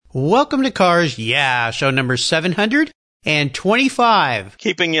Welcome to Cars Yeah, show number 725.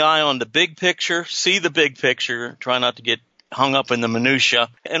 Keeping your eye on the big picture, see the big picture, try not to get hung up in the minutia,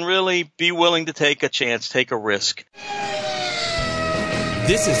 and really be willing to take a chance, take a risk.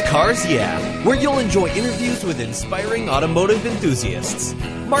 This is Cars Yeah, where you'll enjoy interviews with inspiring automotive enthusiasts.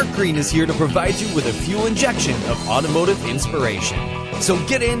 Mark Green is here to provide you with a fuel injection of automotive inspiration. So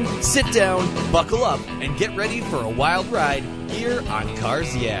get in, sit down, buckle up, and get ready for a wild ride here on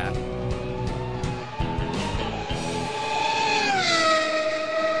Cars Yeah.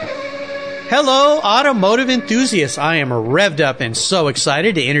 Hello, automotive enthusiasts. I am revved up and so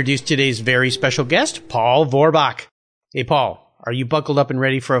excited to introduce today's very special guest, Paul Vorbach. Hey, Paul, are you buckled up and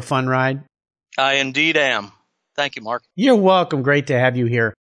ready for a fun ride? I indeed am. Thank you, Mark. You're welcome. Great to have you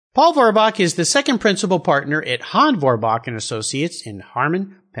here. Paul Vorbach is the second principal partner at Hahn Vorbach & Associates in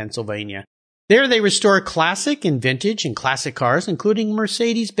Harmon, Pennsylvania. There they restore classic and vintage and classic cars, including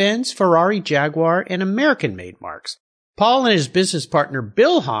Mercedes-Benz, Ferrari, Jaguar, and American-made marques. Paul and his business partner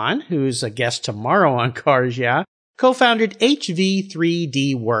Bill Hahn, who's a guest tomorrow on Cars Yeah, co-founded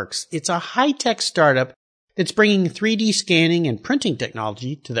HV3D Works. It's a high-tech startup that's bringing 3D scanning and printing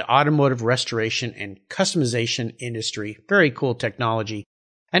technology to the automotive restoration and customization industry. Very cool technology.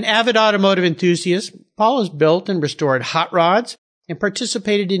 An avid automotive enthusiast, Paul has built and restored hot rods and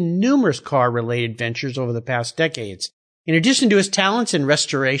participated in numerous car-related ventures over the past decades. In addition to his talents in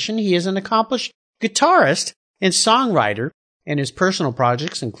restoration, he is an accomplished guitarist and songwriter, and his personal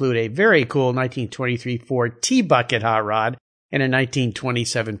projects include a very cool 1923 Ford T-Bucket hot rod and a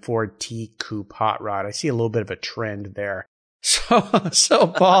 1927 Ford T-Coupe hot rod. I see a little bit of a trend there. So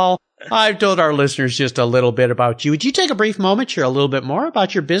Paul, I've told our listeners just a little bit about you. Would you take a brief moment, share a little bit more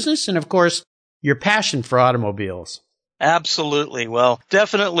about your business and, of course, your passion for automobiles? Absolutely. Well,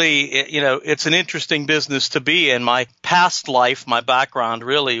 definitely, it's an interesting business to be in. My past life, my background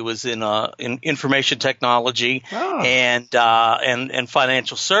really was in information technology and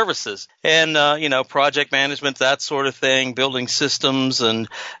financial services and, project management, that sort of thing, building systems and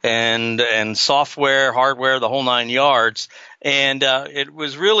software, hardware, the whole nine yards. And,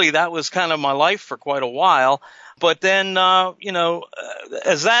 that was kind of my life for quite a while. But then,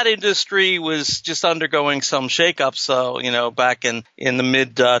 as that industry was just undergoing some shakeups, back in the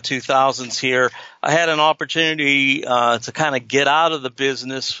mid 2000s here, I had an opportunity to kind of get out of the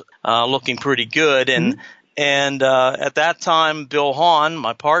business looking pretty good. And at that time, Bill Hahn,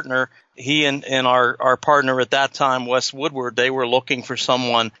 my partner, he and our partner at that time, Wes Woodward, they were looking for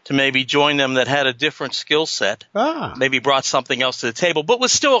someone to maybe join them that had a different skill set, maybe brought something else to the table, but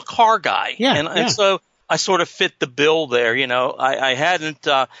was still a car guy. And so I sort of fit the bill there. I hadn't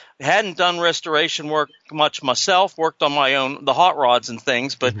done restoration work much myself, worked on my own, the hot rods and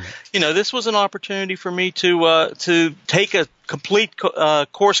things. But, this was an opportunity for me to take a complete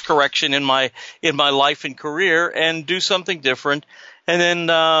course correction in my life and career and do something different. And then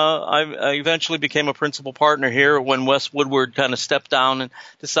I eventually became a principal partner here when Wes Woodward kind of stepped down and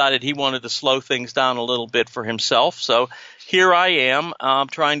decided he wanted to slow things down a little bit for himself. So here I am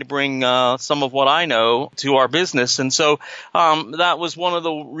trying to bring some of what I know to our business. And so that was one of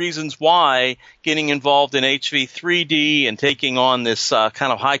the reasons why getting involved in HV3D and taking on this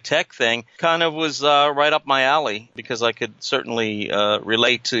kind of high-tech thing kind of was right up my alley, because I could certainly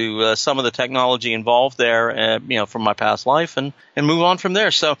relate to some of the technology involved there, from my past life and move on from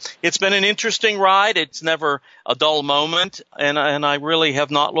there. So it's been an interesting ride. It's never a dull moment, and I really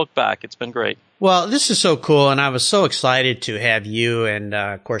have not looked back. It's been great. Well, this is so cool, and I was so excited to have you and,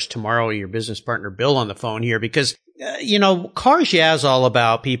 of course, tomorrow your business partner Bill on the phone here because, Cars Yeah is all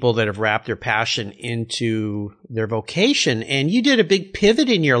about people that have wrapped their passion into their vocation, and you did a big pivot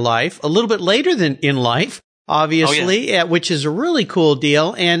in your life a little bit later than in life, obviously, which is a really cool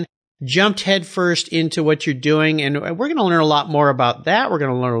deal, and jumped headfirst into what you're doing, and we're going to learn a lot more about that. We're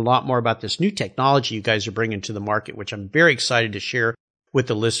going to learn a lot more about this new technology you guys are bringing to the market, which I'm very excited to share with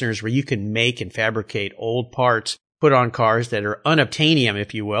the listeners, where you can make and fabricate old parts, put on cars that are unobtainium,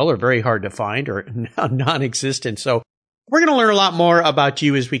 if you will, or very hard to find or non-existent. So we're going to learn a lot more about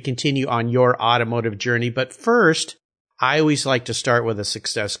you as we continue on your automotive journey. But first, I always like to start with a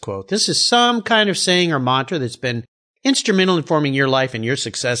success quote. This is some kind of saying or mantra that's been instrumental in forming your life and your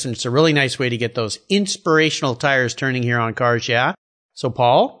success, and it's a really nice way to get those inspirational tires turning here on Cars Yeah. So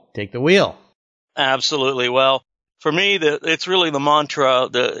Paul, take the wheel. Absolutely. Well, for me, it's really the mantra.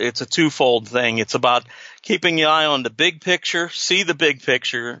 It's a twofold thing. It's about keeping your eye on the big picture, see the big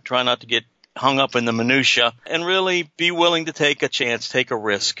picture, try not to get hung up in the minutia, and really be willing to take a chance, take a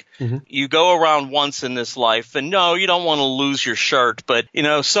risk. Mm-hmm. You go around once in this life, and no, you don't want to lose your shirt. But,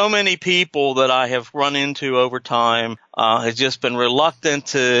 so many people that I have run into over time, has just been reluctant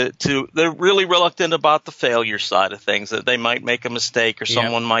they're really reluctant about the failure side of things, that they might make a mistake or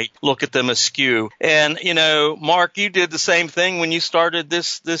someone might look at them askew. And, Mark, you did the same thing when you started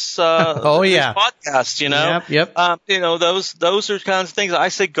this this podcast, Yep. Those are kinds of things I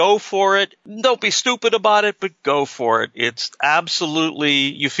say, go for it. Don't be stupid about it, but go for it. It's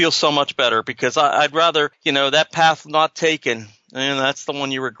absolutely, you feel so much better, because I'd rather, that path not taken, and that's the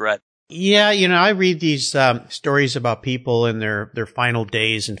one you regret. Yeah, I read these stories about people in their final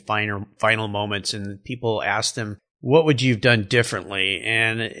days and final moments, and people ask them, what would you have done differently?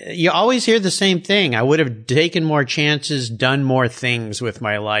 And you always hear the same thing. I would have taken more chances, done more things with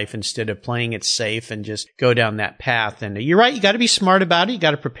my life instead of playing it safe and just go down that path. And you're right, you got to be smart about it. You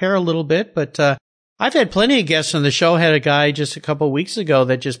got to prepare a little bit, but I've had plenty of guests on the show. Had a guy just a couple of weeks ago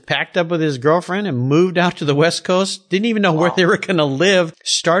that just packed up with his girlfriend and moved out to the West Coast. Didn't even know where they were going to live.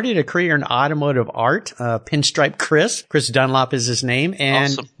 Started a career in automotive art. Pinstripe Chris Dunlop is his name.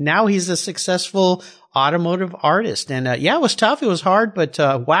 And now he's a successful automotive artist. And it was tough. It was hard, but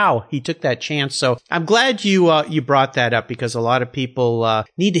wow, he took that chance. So I'm glad you brought that up, because a lot of people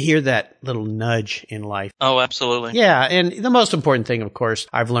need to hear that little nudge in life. Oh, absolutely. Yeah, and the most important thing, of course,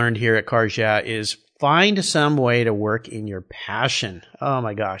 I've learned here at Cars Yeah is find some way to work in your passion. Oh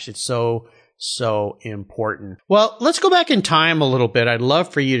my gosh, it's so important. Well, let's go back in time a little bit. I'd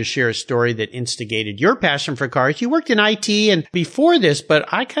love for you to share a story that instigated your passion for cars. You worked in IT and before this,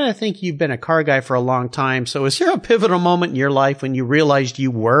 but I kind of think you've been a car guy for a long time. So is there a pivotal moment in your life when you realized you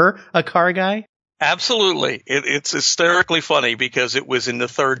were a car guy? Absolutely. It's hysterically funny, because it was in the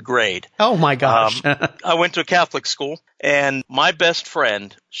 3rd grade. Oh my gosh. I went to a Catholic school, and my best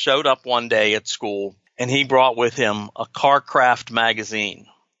friend showed up one day at school, and he brought with him a CarCraft magazine.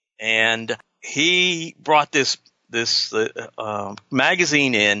 And he brought this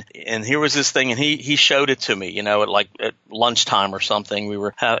magazine in, and here was this thing, and he showed it to me, at lunchtime or something. We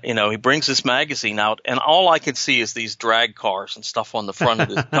were, he brings this magazine out, and all I could see is these drag cars and stuff on the front of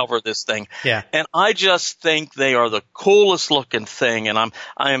this cover of this thing. Yeah. And I just think they are the coolest looking thing. And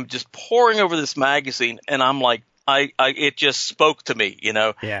I am just poring over this magazine, and I'm like, it just spoke to me,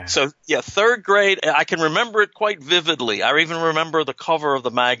 Yeah. So, 3rd grade, I can remember it quite vividly. I even remember the cover of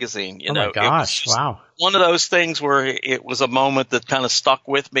the magazine, Oh my gosh. Wow. One of those things where it was a moment that kind of stuck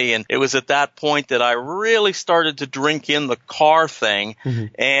with me. And it was at that point that I really started to drink in the car thing,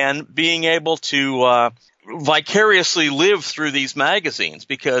 and being able to, vicariously live through these magazines,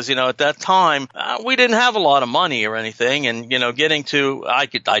 because, at that time, we didn't have a lot of money or anything. And, I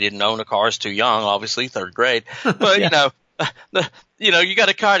didn't own a car. I was too young, obviously, 3rd grade. But, you got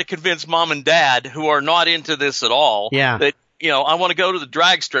to kind of convince mom and dad, who are not into this at all, that, I want to go to the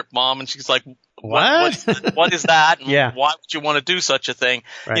drag strip, Mom. And she's like, what is that? And why would you want to do such a thing?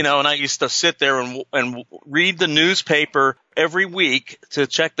 Right. And I used to sit there and read the newspaper every week to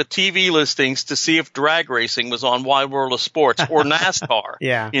check the TV listings to see if drag racing was on Wide World of Sports or NASCAR.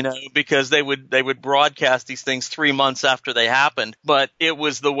 Because they would broadcast these things 3 months after they happened. But it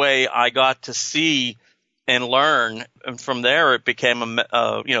was the way I got to see and learn. And from there, it became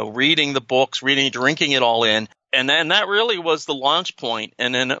reading the books, drinking it all in. And then that really was the launch point.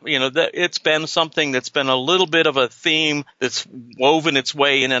 And then, it's been something that's been a little bit of a theme that's woven its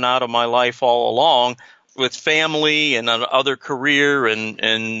way in and out of my life all along, with family and other career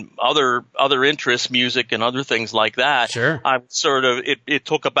and other interests, music and other things like that. Sure. I it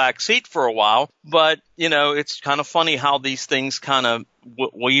took a back seat for a while, but it's kind of funny how these things kind of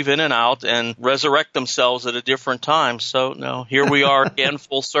weave in and out and resurrect themselves at a different time. So no, here we are again,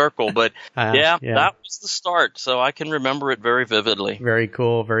 full circle. But that was the start. So I can remember it very vividly. Very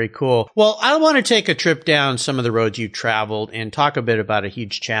cool. Very cool. Well, I want to take a trip down some of the roads you traveled and talk a bit about a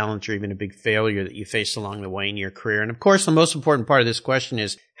huge challenge or even a big failure that you faced along the way in your career. And of course, the most important part of this question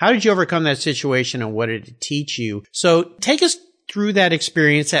is, how did you overcome that situation and what did it teach you? So take us through that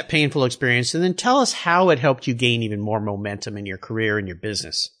experience, that painful experience, and then tell us how it helped you gain even more momentum in your career and your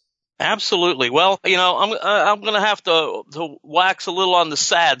business. Absolutely. Well, I'm going to have to wax a little on the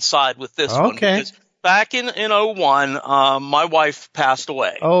sad side with this one. Because back in 2001, my wife passed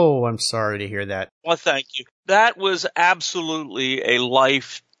away. Oh, I'm sorry to hear that. Well, thank you. That was absolutely a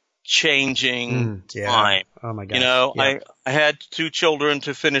life-changing time. Oh my gosh. I had 2 children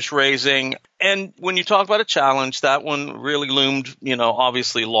to finish raising. And when you talk about a challenge, that one really loomed,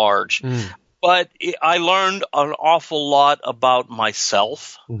 obviously large. But I learned an awful lot about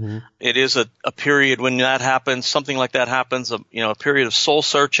myself. Mm-hmm. It is a period when that happens, something like that happens, a period of soul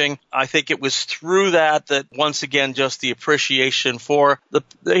searching. I think it was through that once again, just the appreciation for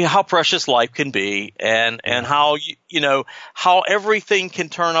how precious life can be and how, how everything can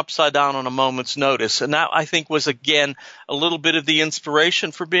turn upside down on a moment's notice. And that, I think, was again a little bit of the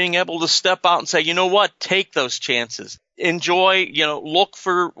inspiration for being able to step out and say, you know what, take those chances. Enjoy, look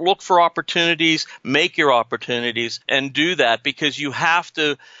for opportunities, make your opportunities, and do that, because you have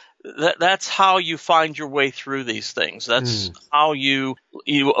to. That's how you find your way through these things. That's how you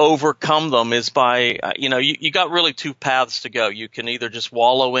overcome them, is by, you got really two paths to go. You can either just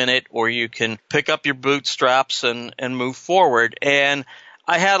wallow in it, or you can pick up your bootstraps and move forward. And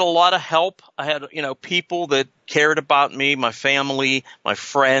I had a lot of help. I had, people that cared about me, my family, my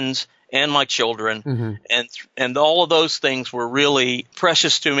friends, and my children, and all of those things were really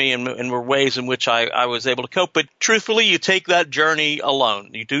precious to me, and were ways in which I was able to cope. But truthfully, you take that journey alone.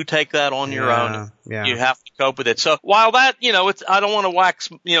 You do take that on your own. Yeah. You have to cope with it. So while that, I don't want to wax,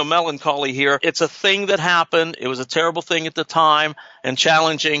 melancholy here. It's a thing that happened. It was a terrible thing at the time and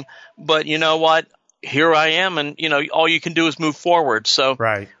challenging. But you know what? Here I am, and all you can do is move forward. So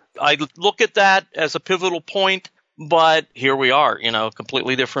right. I look at that as a pivotal point. But here we are, a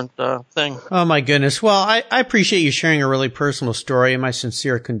completely different thing. Oh, my goodness. Well, I appreciate you sharing a really personal story, and my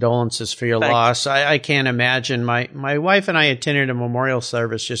sincere condolences for your loss. I can't imagine. My wife and I attended a memorial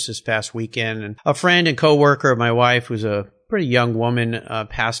service just this past weekend, and a friend and coworker of my wife, who's a pretty young woman,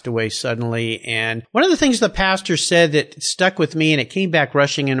 passed away suddenly. And one of the things the pastor said that stuck with me, and it came back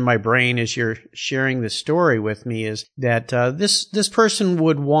rushing into my brain as you're sharing this story with me, is that this person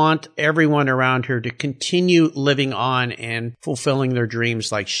would want everyone around her to continue living on and fulfilling their dreams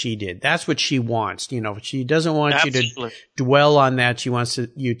like she did. That's what she wants. She doesn't want Absolutely. you to dwell on that. She wants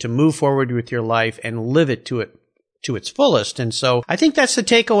you to move forward with your life and live it to its fullest. And so I think that's the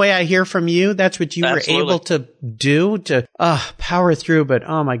takeaway I hear from you. That's what you Absolutely. were able to do, to power through. But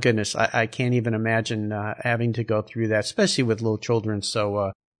oh my goodness, I can't even imagine having to go through that, especially with little children.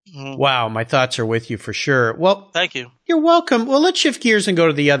 So wow, my thoughts are with you for sure. Well, thank you. You're welcome. Well, let's shift gears and go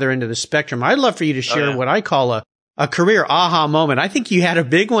to the other end of the spectrum. I'd love for you to share what I call a career aha moment. I think you had a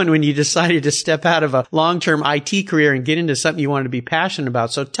big one when you decided to step out of a long-term IT career and get into something you wanted to be passionate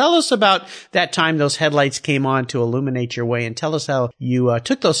about. So tell us about that time those headlights came on to illuminate your way, and tell us how you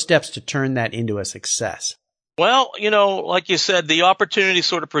took those steps to turn that into a success. Well, like you said, the opportunity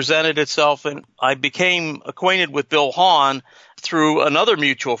sort of presented itself, and I became acquainted with Bill Hahn through another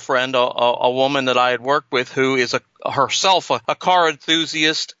mutual friend, a woman that I had worked with, who is herself a car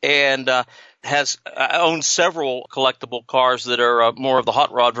enthusiast and owns several collectible cars that are more of the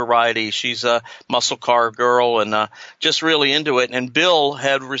hot rod variety. She's a muscle car girl and just really into it. And Bill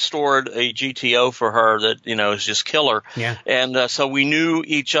had restored a GTO for her that, is just killer. Yeah. And so we knew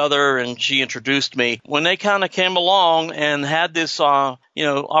each other, and she introduced me. When they kind of came along and had this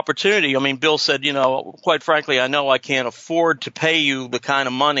opportunity, I mean, Bill said, quite frankly, I know I can't afford to pay you the kind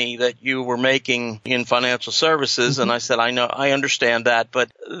of money that you were making in financial services. And I said, I understand that,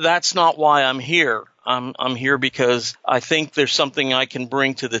 but that's not why I'm here. I'm here because I think there's something I can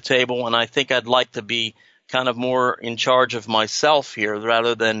bring to the table, and I think I'd like to be kind of more in charge of myself here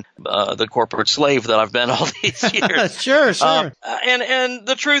rather than the corporate slave that I've been all these years. Sure. And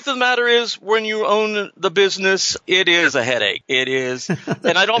the truth of the matter is, when you own the business, it is a headache. It is.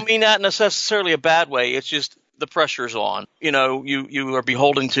 And I don't mean that necessarily a bad way. It's just the pressure's on. You are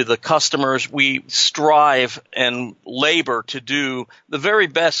beholden to the customers. We strive and labor to do the very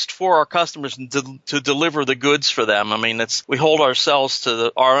best for our customers and to deliver the goods for them. I mean, we hold ourselves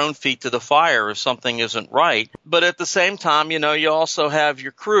to our own feet to the fire if something isn't right. But at the same time, you also have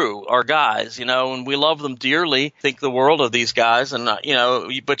your crew, our guys, and we love them dearly, think the world of these guys. And,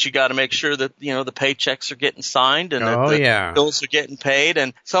 but you got to make sure that, the paychecks are getting signed and the bills are getting paid.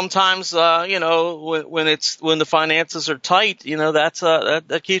 And sometimes, when the finances are tight,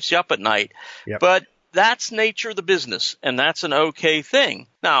 that keeps you up at night. Yep. But that's nature of the business, and that's an okay thing.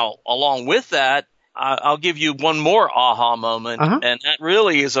 Now, along with that, I'll give you one more aha moment, and that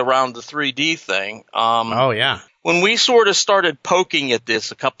really is around the 3D thing. When we sort of started poking at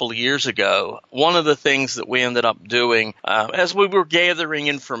this a couple of years ago, one of the things that we ended up doing, as we were gathering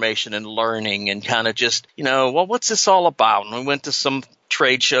information and learning and kind of just, what's this all about? And we went to some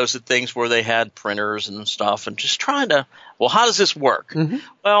trade shows and things where they had printers and stuff, and just trying to, how does this work?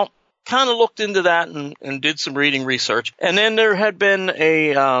 Well, kind of looked into that and did some reading research. And then there had been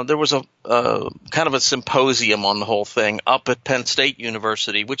there was a kind of a symposium on the whole thing up at Penn State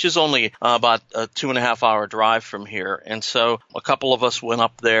University, which is only about a 2.5-hour drive from here. And so a couple of us went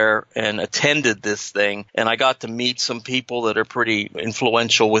up there and attended this thing, and I got to meet some people that are pretty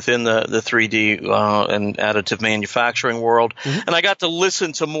influential within the 3D and additive manufacturing world. Mm-hmm. And I got to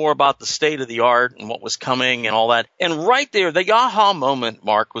listen to more about the state of the art and what was coming and all that. And right there, the aha moment,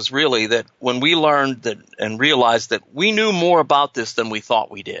 Mark, was really that when we learned that and realized that we knew more about this than we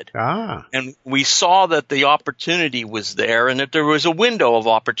thought we did. And we saw that the opportunity was there and that there was a window of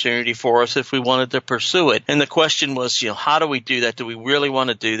opportunity for us if we wanted to pursue it. And the question was, how do we do that? Do we really want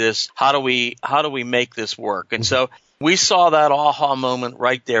to do this? How do we make this work? And so we saw that aha moment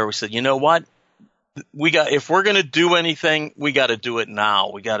right there. We said, you know what? If we're going to do anything, we got to do it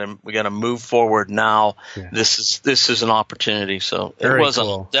now. We got to move forward now. Yeah. This is an opportunity. So Very it was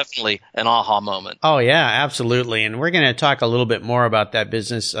cool. Definitely an aha moment. Oh yeah, absolutely. And we're going to talk a little bit more about that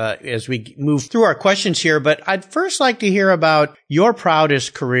business as we move through our questions here. But I'd first like to hear about your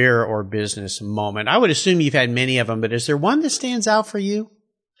proudest career or business moment. I would assume you've had many of them, but is there one that stands out for you?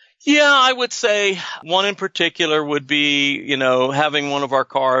 Yeah, I would say one in particular would be, having one of our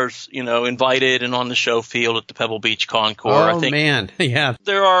cars, invited and on the show field at the Pebble Beach Concours. Oh, I think, man. Yeah.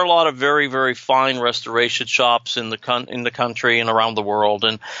 There are a lot of very, very fine restoration shops in the country and around the world.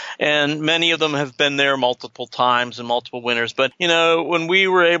 And many of them have been there multiple times and multiple winners. But, when we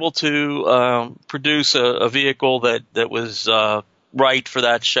were able to produce a vehicle that was right for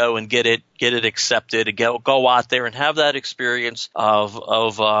that show and get it accepted and go out there and have that experience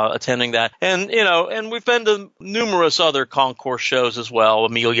of attending that. And we've been to numerous other concourse shows as well.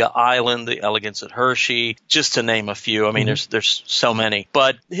 Amelia Island, the Elegance at Hershey, just to name a few. I mean, there's so many.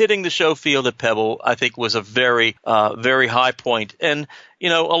 But hitting the show field at Pebble, I think, was a very, very high point. And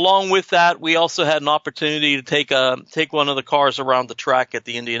along with that, we also had an opportunity to take one of the cars around the track at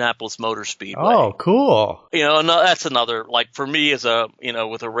the Indianapolis Motor Speedway. Oh, cool. And that's another, like for me as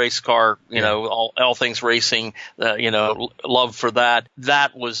with a race car, all things racing, love for that.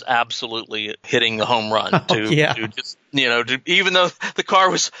 That was absolutely hitting the home run even though the car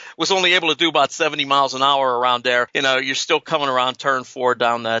was only able to do about 70 miles an hour around there, you're still coming around turn 4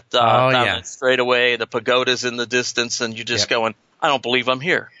 down that that straightaway, the pagoda's in the distance, and you're just going, I don't believe I'm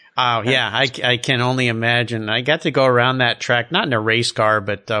here. Oh, yeah. I can only imagine. I got to go around that track, not in a race car,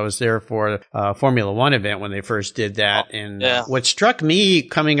 but I was there for a Formula One event when they first did that. What struck me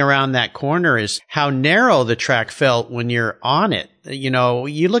coming around that corner is how narrow the track felt when you're on it.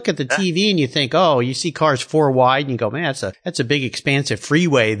 You look at the TV and you think, you see cars 4 wide and you go, man, that's a big expansive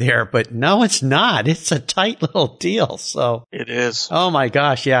freeway there. But no, it's not. It's a tight little deal. So it is. Oh my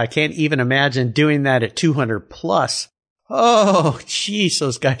gosh. Yeah. I can't even imagine doing that at 200 plus. Oh, geez,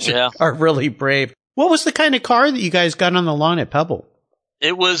 those guys are really brave. What was the kind of car that you guys got on the lawn at Pebble?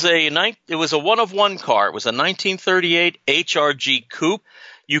 It was a one-of-one car. It was a 1938 HRG coupe.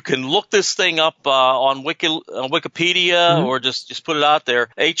 You can look this thing up on Wikipedia or just put it out there.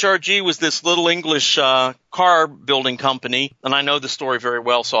 HRG was this little English car building company, and I know the story very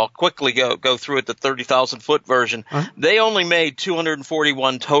well, so I'll quickly go through it, the 30,000-foot version. They only made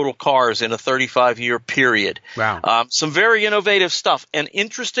 241 total cars in a 35-year period. Wow. Some very innovative stuff, and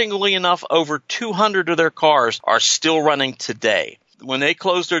interestingly enough, over 200 of their cars are still running today. When they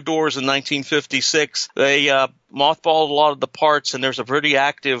closed their doors in 1956, they mothballed a lot of the parts, and there's a pretty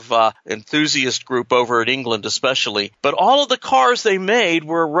active enthusiast group over in England especially. But all of the cars they made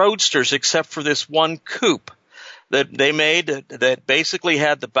were roadsters except for this one coupe that they made that basically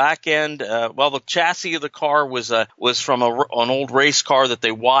had the back end. The chassis of the car was from an old race car that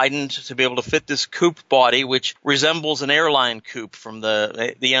they widened to be able to fit this coupe body, which resembles an airline coupe from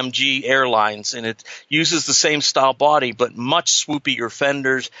the MG Airlines, and it uses the same style body but much swoopier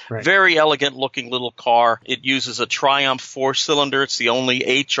fenders. Right. Very elegant looking little car. It uses a Triumph 4-cylinder. It's the only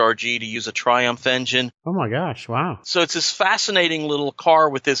HRG to use a Triumph engine. Oh my gosh! Wow. So it's this fascinating little car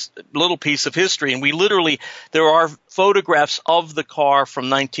with this little piece of history, and there are photographs of the car from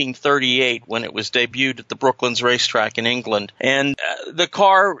 1938 when it was debuted at the Brooklands racetrack in England. And the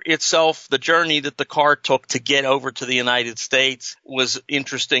car itself, the journey that the car took to get over to the United States was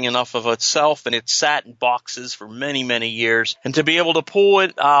interesting enough of itself, and it sat in boxes for many, many years. And to be able to pull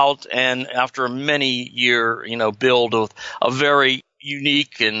it out and after a many-year, build with a very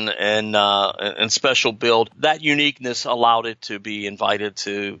unique and special build, that uniqueness allowed it to be invited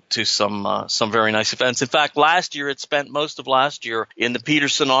to some very nice events. In fact, last year it spent most of last year in the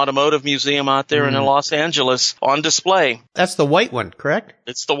Peterson Automotive Museum out there in Los Angeles on display. That's the white one, correct?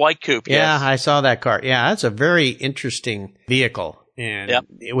 It's the white coupe. Yeah, yes. I saw that car. Yeah, that's a very interesting vehicle, and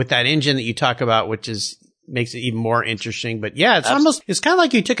with that engine that you talk about, which is makes it even more interesting. But yeah, it's kind of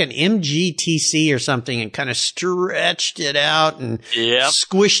like you took an MGTC or something and kind of stretched it out and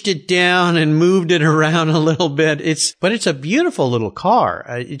squished it down and moved it around a little bit. But it's a beautiful little car.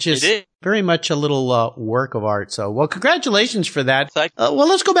 It is very much a little work of art. So, well, congratulations for that. Well,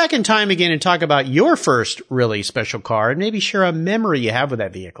 let's go back in time again and talk about your first really special car and maybe share a memory you have with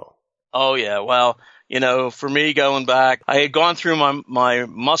that vehicle. Oh, yeah. Well, for me going back, I had gone through my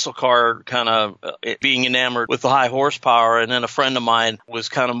muscle car kind of being enamored with the high horsepower. And then a friend of mine was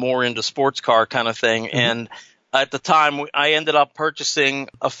kind of more into sports car kind of thing. Mm-hmm. And at the time, I ended up purchasing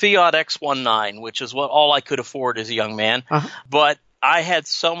a Fiat X19, which is all I could afford as a young man. Uh-huh. But I had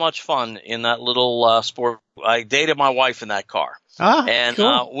so much fun in that little sport. I dated my wife in that car. And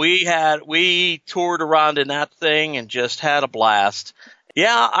cool. We toured around in that thing and just had a blast.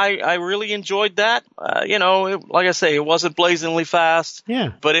 Yeah, I really enjoyed that. Like I say, it wasn't blazingly fast.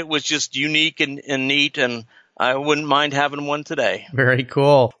 Yeah. But it was just unique and neat, and I wouldn't mind having one today. Very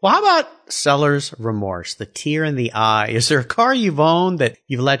cool. Well, how about seller's remorse, the tear in the eye? Is there a car you've owned that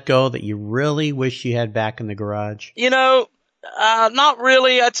you've let go that you really wish you had back in the garage? Not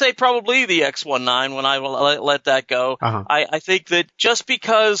really. I'd say probably the X19 when I let that go. Uh-huh. I think that just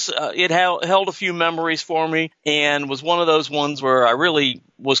because it held a few memories for me and was one of those ones where I really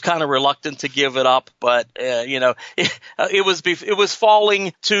was kind of reluctant to give it up, but it was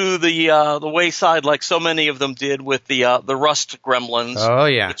falling to the wayside like so many of them did with the rust gremlins. Oh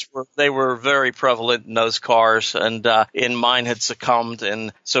yeah, they were very prevalent in those cars, and mine had succumbed,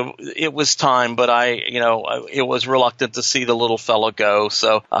 and so it was time. But it was reluctant to see the little fellow go.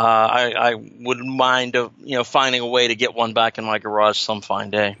 So I wouldn't mind finding a way to get one back in my garage some fine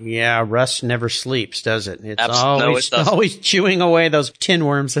day. Yeah, rust never sleeps, does it? It's always chewing away those tin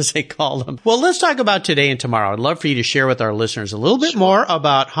worms, as they call them. Well, let's talk about today and tomorrow. I'd love for you to share with our listeners a little bit more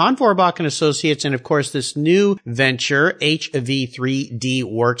about Hahn Vorbach and Associates, and of course this new venture, HV3D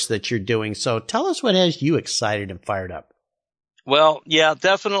Works, that you're doing. So tell us what has you excited and fired up. Well, yeah,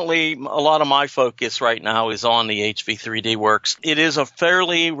 definitely a lot of my focus right now is on the HV3D Works. It is a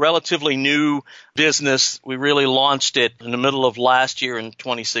relatively new business. We really launched it in the middle of last year in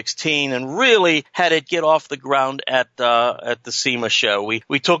 2016 and really had it get off the ground at the SEMA show.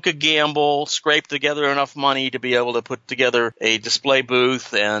 We took a gamble, scraped together enough money to be able to put together a display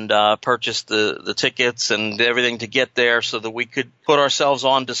booth and purchase the tickets and everything to get there so that we could put ourselves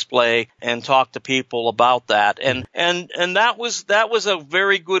on display and talk to people about that. And that was a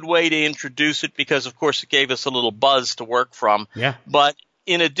very good way to introduce it because, of course, it gave us a little buzz to work from. Yeah. But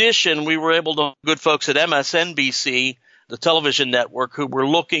in addition, we were able to, good folks at MSNBC, the television network, who were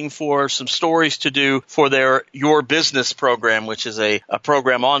looking for some stories to do for their Your Business program, which is a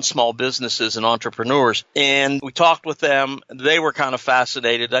program on small businesses and entrepreneurs. And we talked with them. They were kind of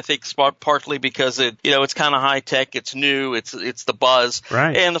fascinated. I think partly because it's kind of high tech, it's new, it's the buzz,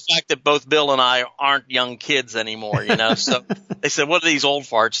 right? And the fact that both Bill and I aren't young kids anymore, So they said, "What are these old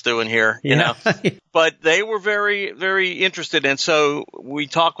farts doing here?" But they were very, very interested, and so we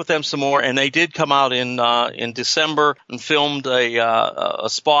talked with them some more. And they did come out in December and filmed a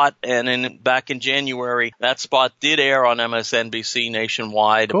spot, and back in January, that spot did air on MSNBC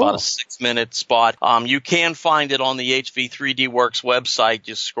nationwide. Cool. About a 6-minute spot. You can find it on the HV3D Works website.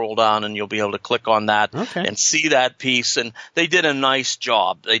 Just scroll down, and you'll be able to click on that and see that piece. And they did a nice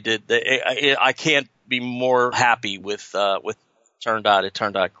job. They did. I can't be more happy with it turned out. It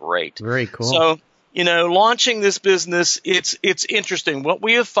turned out great. Very cool. So, launching this business, it's interesting. What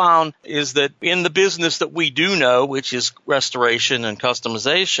we have found is that in the business that we do know, which is restoration and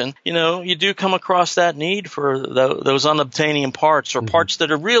customization, you do come across that need for those unobtainium parts or parts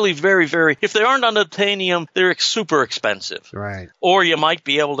that are really very, very, if they aren't unobtainium, they're super expensive. Right. Or you might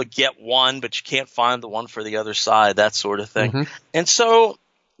be able to get one, but you can't find the one for the other side, that sort of thing. Mm-hmm. And so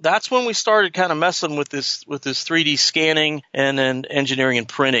that's when we started kind of messing with this 3D scanning and then engineering and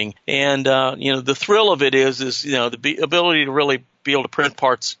printing. And, the thrill of it is the ability to really be able to print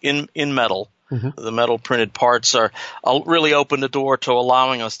parts in metal. Mm-hmm. The metal printed parts are really open the door to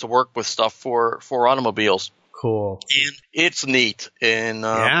allowing us to work with stuff for automobiles. Cool. And it's neat. And,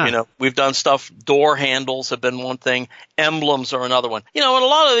 we've done stuff. Door handles have been one thing. Emblems are another one. And a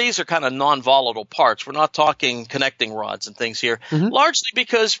lot of these are kind of non-volatile parts. We're not talking connecting rods and things here, largely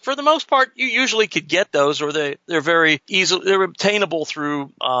because for the most part, you usually could get those or they're very easily, they're obtainable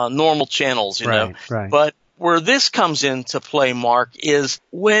through normal channels, Right. But where this comes into play, Mark, is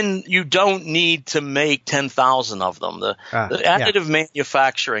when you don't need to make 10,000 of them. The additive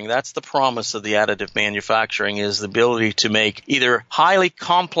manufacturing, that's the promise of the additive manufacturing, is the ability to make either highly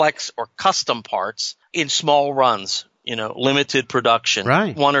complex or custom parts in small runs. limited production.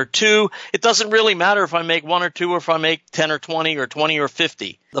 Right. 1 or 2. It doesn't really matter if I make 1 or 2 or if I make 10 or 20 or 20 or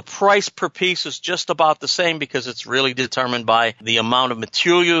 50. The price per piece is just about the same because it's really determined by the amount of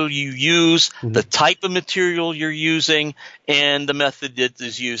material you use, the type of material you're using, and the method that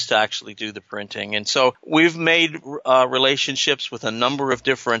is used to actually do the printing. And so we've made relationships with a number of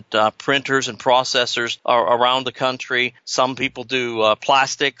different printers and processors around the country. Some people do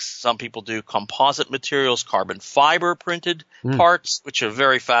plastics. Some people do composite materials, carbon fiber printed parts, which are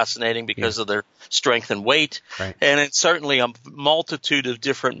very fascinating because of their strength and weight. Right. And it's certainly a multitude of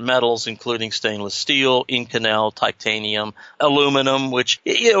different metals, including stainless steel, Inconel, titanium, aluminum, which,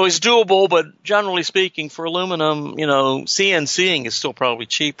 is doable, but generally speaking, for aluminum, CNCing is still probably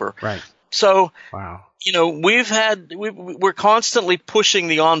cheaper. Right. So, wow. We're constantly pushing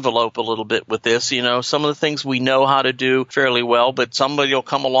the envelope a little bit with this. Some of the things we know how to do fairly well, but somebody will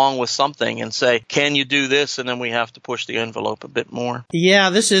come along with something and say, can you do this? And then we have to push the envelope a bit more. Yeah,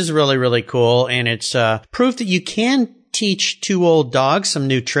 this is really, really cool. And it's proof that you can teach 2 old dogs some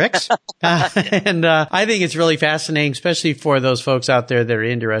new tricks. And I think it's really fascinating, especially for those folks out there that are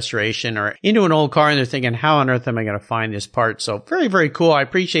into restoration or into an old car and they're thinking, how on earth am I going to find this part? So very, very cool. I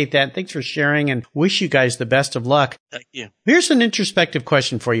appreciate that. Thanks for sharing and wish you guys the best of luck. Thank you. Here's an introspective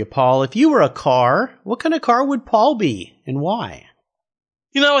question for you, Paul. If you were a car, what kind of car would Paul be and why?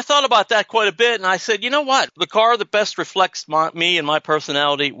 I thought about that quite a bit, and I said, you know what? The car that best reflects me and my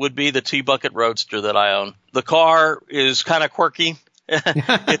personality would be the T-Bucket Roadster that I own. The car is kind of quirky.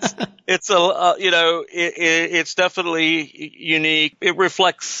 It's definitely unique. It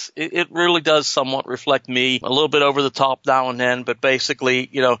reflects, it really does somewhat reflect me, a little bit over the top now and then, but basically,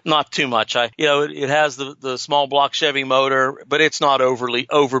 not too much. It has the small block Chevy motor, but it's not overly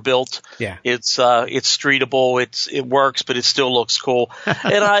overbuilt. Yeah. It's streetable. It works, but it still looks cool.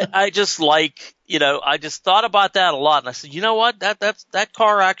 And I just like, I just thought about that a lot. And I said, you know what? That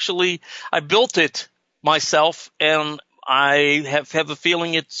car actually, I built it myself, and I have a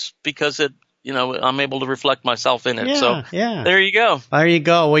feeling it's because I'm able to reflect myself in it. There you go. There you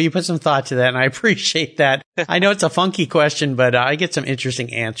go. Well, you put some thought to that, and I appreciate that. I know it's a funky question, but I get some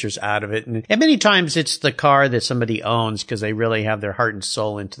interesting answers out of it. And many times it's the car that somebody owns because they really have their heart and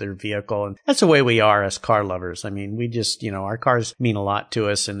soul into their vehicle. And that's the way we are as car lovers. I mean, we just, our cars mean a lot to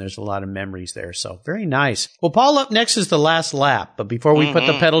us, and there's a lot of memories there. So very nice. Well, Paul, up next is the last lap. But before we put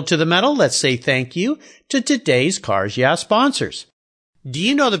the pedal to the metal, let's say thank you to today's Cars Yeah sponsors. Do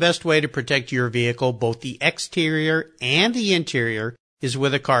you know the best way to protect your vehicle, both the exterior and the interior, is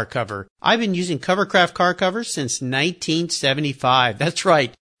with a car cover? I've been using Covercraft car covers since 1975. That's right,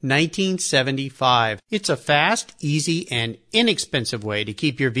 1975. It's a fast, easy, and inexpensive way to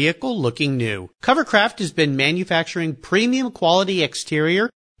keep your vehicle looking new. Covercraft has been manufacturing premium quality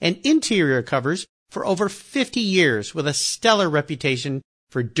exterior and interior covers for over 50 years with a stellar reputation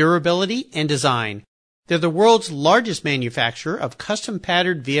for durability and design. They're the world's largest manufacturer of custom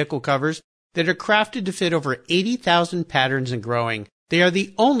patterned vehicle covers that are crafted to fit over 80,000 patterns and growing. They are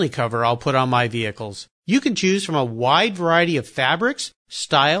the only cover I'll put on my vehicles. You can choose from a wide variety of fabrics,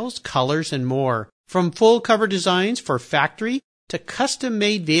 styles, colors, and more. From full cover designs for factory to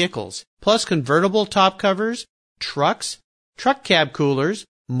custom-made vehicles, plus convertible top covers, trucks, truck cab coolers,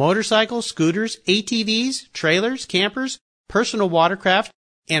 motorcycles, scooters, ATVs, trailers, campers, personal watercraft,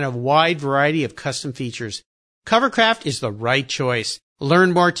 and a wide variety of custom features. Covercraft is the right choice.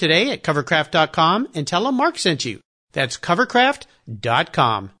 Learn more today at covercraft.com and tell them Mark sent you. That's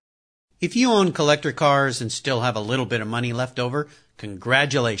covercraft.com. If you own collector cars and still have a little bit of money left over,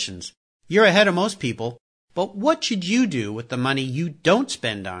 congratulations. You're ahead of most people. But what should you do with the money you don't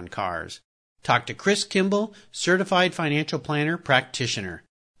spend on cars? Talk to Chris Kimball, certified financial planner practitioner.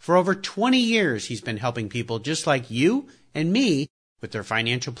 For over 20 years, he's been helping people just like you and me with their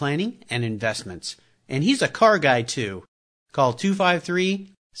financial planning and investments. And he's a car guy too. Call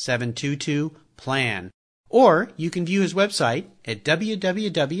 253-722-PLAN. Or you can view his website at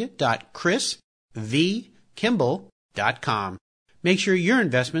www.chrisvkimball.com. Make sure your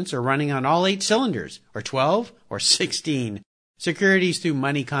investments are running on all 8 cylinders, or 12, or 16. Securities through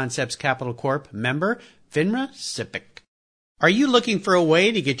Money Concepts Capital Corp. Member, FINRA SIPC. Are you looking for a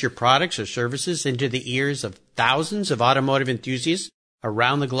way to get your products or services into the ears of thousands of automotive enthusiasts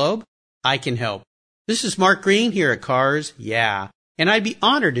around the globe? I can help. This is Mark Green here at Cars Yeah, and I'd be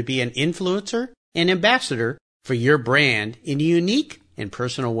honored to be an influencer and ambassador for your brand in a unique and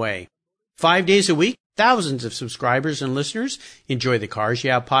personal way. 5 days a week, thousands of subscribers and listeners enjoy the Cars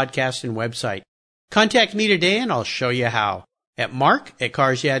Yeah podcast and website. Contact me today and I'll show you how at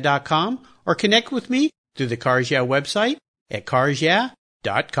mark@carsyeah.com or connect with me through the Cars Yeah website at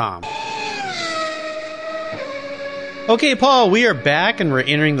carsyeah.com. Okay, Paul, we are back and we're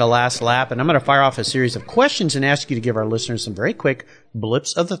entering the last lap, and I'm going to fire off a series of questions and ask you to give our listeners some very quick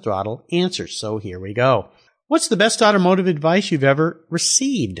blips of the throttle answers. So here we go. What's the best automotive advice you've ever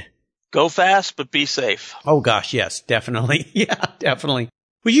received? Go fast, but be safe. Oh gosh, yes, definitely. Yeah, definitely.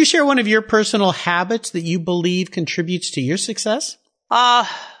 Would you share one of your personal habits that you believe contributes to your success? I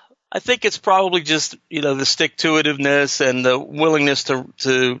think it's probably just, the stick-to-itiveness and the willingness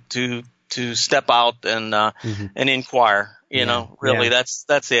to step out and inquire, really,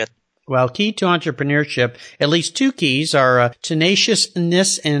 that's it. Well, key to entrepreneurship, at least two keys are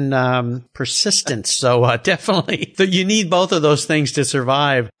tenaciousness and persistence. So definitely, you need both of those things to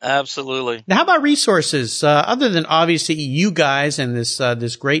survive. Absolutely. Now, how about resources? Other than obviously you guys and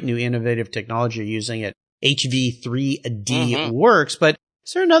this great new innovative technology you're using at HV3D Works, but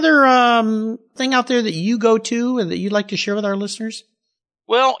is there another thing out there that you go to and that you'd like to share with our listeners?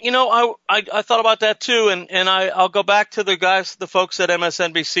 Well, I thought about that too, and I'll go back to the folks at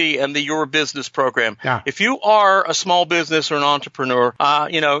MSNBC and the Your Business program. Yeah. If you are a small business or an entrepreneur,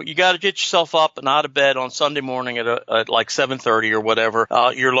 you got to get yourself up and out of bed on Sunday morning at like 7:30 or whatever,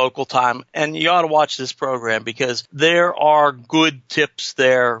 your local time, and you ought to watch this program because there are good tips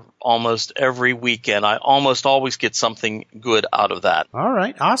there almost every weekend. I almost always get something good out of that. All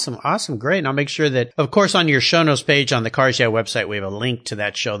right. Awesome. Great. And I'll make sure that, of course, on your show notes page on the Cars Yeah website, we have a link to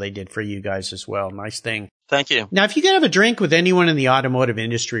that show they did for you guys as well. Nice thing. Thank you. Now, if you could have a drink with anyone in the automotive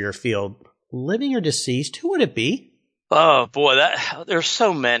industry or field, living or deceased, who would it be? Oh, boy, there's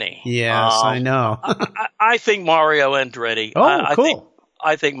so many. Yes, I know. I think Mario Andretti. Oh, cool.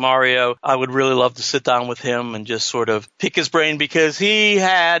 I think Mario, I would really love to sit down with him and just sort of pick his brain because he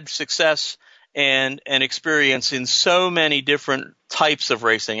had success and experience in so many different types of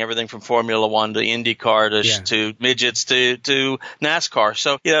racing, everything from Formula One to IndyCar to midgets to NASCAR.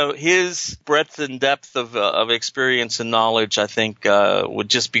 So, his breadth and depth of experience and knowledge, I think, would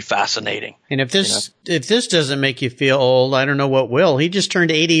just be fascinating. And if this doesn't make you feel old, I don't know what will. He just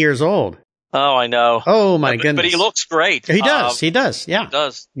turned 80 years old. Oh, I know. Oh, my goodness. But he looks great. He does. Yeah. He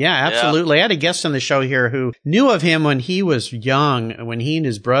does. Yeah, absolutely. I had a guest on the show here who knew of him when he was young, when he and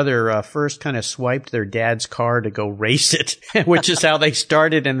his brother first kind of swiped their dad's car to go race it, which is how they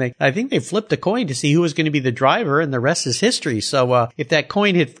started. And I think they flipped a coin to see who was going to be the driver, and the rest is history. So if that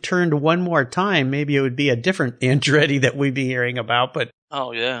coin had turned one more time, maybe it would be a different Andretti that we'd be hearing about. But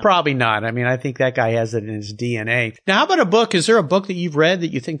oh, yeah. Probably not. I mean, I think that guy has it in his DNA. Now, how about a book? Is there a book that you've read that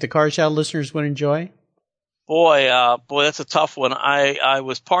you think the Cars Yeah listeners would enjoy? Boy, that's a tough one. I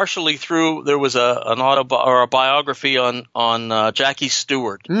was partially through. There was a biography on Jackie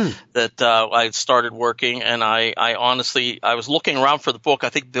Stewart that I started working, and I honestly was looking around for the book. I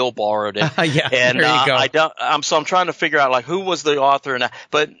think Bill borrowed it. Yeah, and there you go. I'm trying to figure out like who was the author,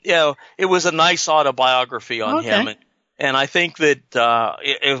 but it was a nice autobiography on him. And I think that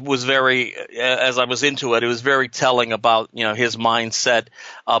it was very, as I was into it, it was very telling about his mindset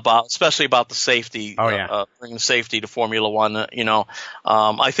especially about the safety. Oh yeah, bringing safety to Formula One.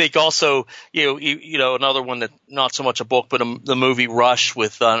 I think also another one that not so much a book, but the movie Rush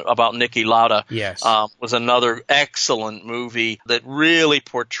with about Niki Lauda. Yes, was another excellent movie that really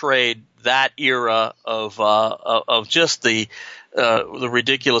portrayed that era of just the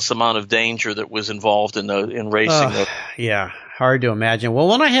ridiculous amount of danger that was involved in racing. Yeah, hard to imagine. Well,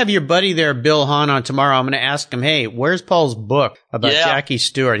 when I have your buddy there, Bill Hahn, on tomorrow, I'm going to ask him, hey, where's Paul's book about Jackie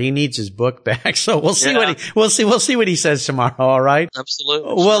Stewart? He needs his book back. So we'll see we'll see what he says tomorrow. All right.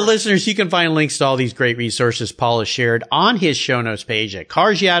 Absolutely. Well, listeners, you can find links to all these great resources Paul has shared on his show notes page at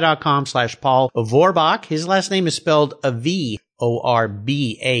carsyeah.com/Paul Vorbach. His last name is spelled Vorbach.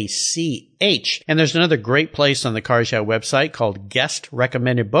 And there's another great place on the Cars Yeah website called Guest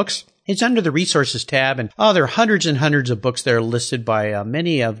Recommended Books. It's under the Resources tab, and there are hundreds and hundreds of books that are listed by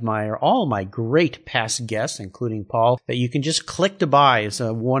all my great past guests, including Paul, that you can just click to buy. It's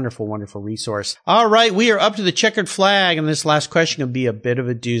a wonderful, wonderful resource. All right, we are up to the checkered flag, and this last question will be a bit of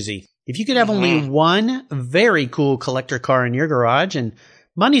a doozy. If you could have only one very cool collector car in your garage, and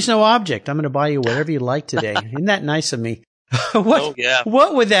money's no object, I'm going to buy you whatever you like today. Isn't that nice of me? What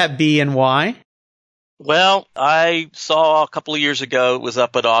would that be and why? Well, I saw a couple of years ago, it was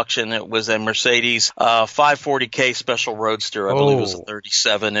up at auction. It was a Mercedes 540K Special Roadster. I believe it was a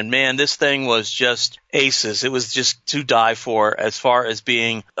 37. And man, this thing was just aces. It was just to die for as far as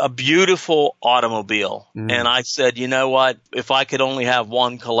being a beautiful automobile. And I said, you know what? If I could only have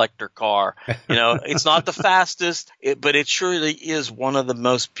one collector car, it's not the fastest, but it surely is one of the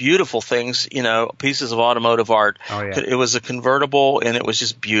most beautiful things, pieces of automotive art. Oh, yeah. It was a convertible and it was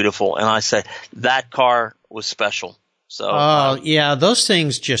just beautiful. And I said, that car was special. So, yeah, those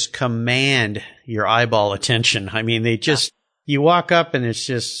things just command your eyeball attention. I mean, you walk up and it's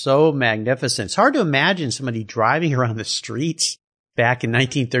just so magnificent. It's hard to imagine somebody driving around the streets back in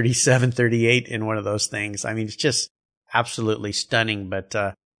 1937, 38 in one of those things. I mean, it's just absolutely stunning. But,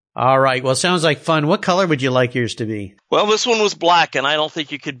 all right. Well, sounds like fun. What color would you like yours to be? Well, this one was black, and I don't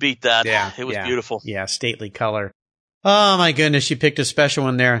think you could beat that. Yeah, it was beautiful. Yeah, stately color. Oh, my goodness. You picked a special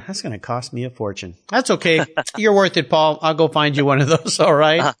one there. That's going to cost me a fortune. That's okay. You're worth it, Paul. I'll go find you one of those. All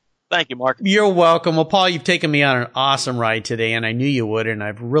right. Thank you, Mark. You're welcome. Well, Paul, you've taken me on an awesome ride today, and I knew you would, and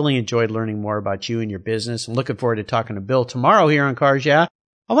I've really enjoyed learning more about you and your business. I'm looking forward to talking to Bill tomorrow here on Cars Yeah.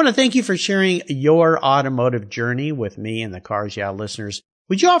 I want to thank you for sharing your automotive journey with me and the Cars Yeah listeners.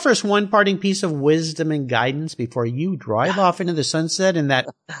 Would you offer us one parting piece of wisdom and guidance before you drive off into the sunset in that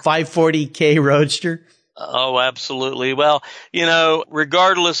 540K Roadster? Oh, absolutely. Well,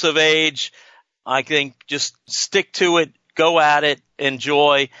 regardless of age, I think just stick to it, go at it,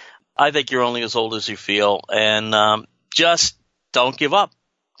 enjoy. I think you're only as old as you feel, and just don't give up.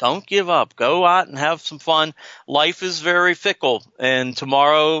 Don't give up. Go out and have some fun. Life is very fickle, and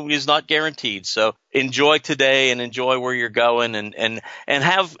tomorrow is not guaranteed. So enjoy today and enjoy where you're going, and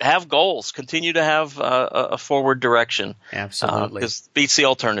have goals. Continue to have a forward direction. Absolutely. Because beats the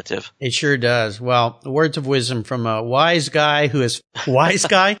alternative. It sure does. Well, words of wisdom from a wise guy who is wise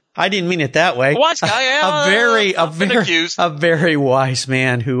guy. I didn't mean it that way. Wise guy. A very wise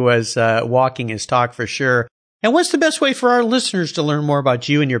man who was walking his talk for sure. And what's the best way for our listeners to learn more about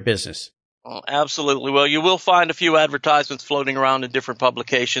you and your business? Oh, absolutely. Well, you will find a few advertisements floating around in different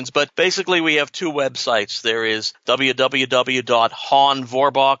publications, but basically we have two websites. There is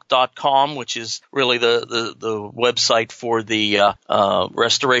www.hanvorbach.com, which is really the website for the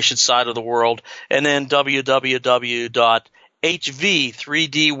restoration side of the world, and then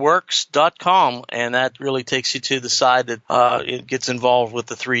www.hv3dworks.com, and that really takes you to the side that it gets involved with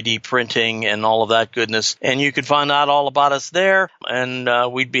the 3D printing and all of that goodness. And you can find out all about us there, and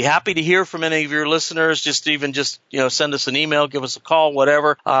we'd be happy to hear from any of your listeners. Just send us an email, give us a call,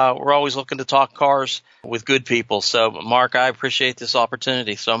 whatever. We're always looking to talk cars with good people. So, Mark, I appreciate this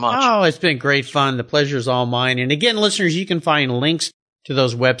opportunity so much. Oh, it's been great fun. The pleasure's all mine. And again, listeners, you can find links to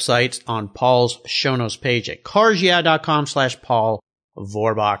those websites on Paul's show notes page at carsyeah.com/Paul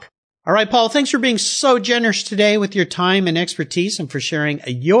Vorbach. All right, Paul, thanks for being so generous today with your time and expertise and for sharing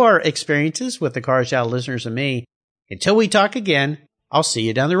your experiences with the Cars Yeah listeners and me. Until we talk again, I'll see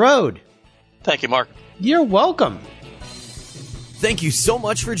you down the road. Thank you, Mark. You're welcome. Thank you so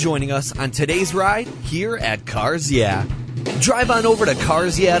much for joining us on today's ride here at Cars Yeah. Drive on over to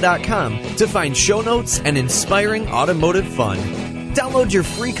carsyeah.com to find show notes and inspiring automotive fun. Download your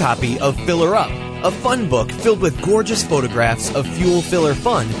free copy of Filler Up, a fun book filled with gorgeous photographs of fuel filler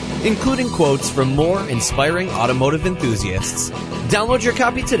fun, including quotes from more inspiring automotive enthusiasts. Download your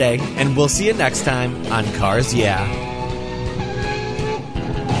copy today, and we'll see you next time on Cars Yeah.